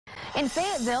In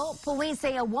Fayetteville, police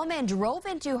say a woman drove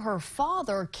into her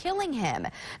father, killing him.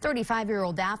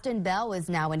 35-year-old Afton Bell is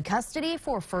now in custody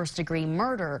for first-degree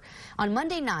murder. On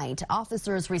Monday night,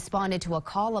 officers responded to a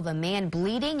call of a man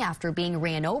bleeding after being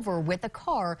ran over with a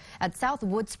car at South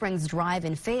Wood Springs Drive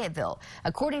in Fayetteville.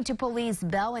 According to police,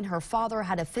 Bell and her father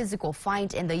had a physical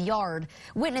fight in the yard.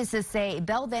 Witnesses say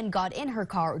Bell then got in her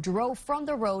car, drove from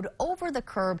the road over the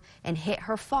curb, and hit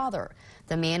her father.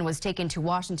 The man was taken to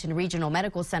Washington Regional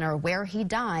Medical Center, where he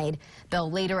died.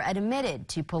 Bell later admitted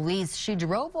to police she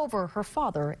drove over her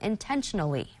father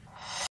intentionally.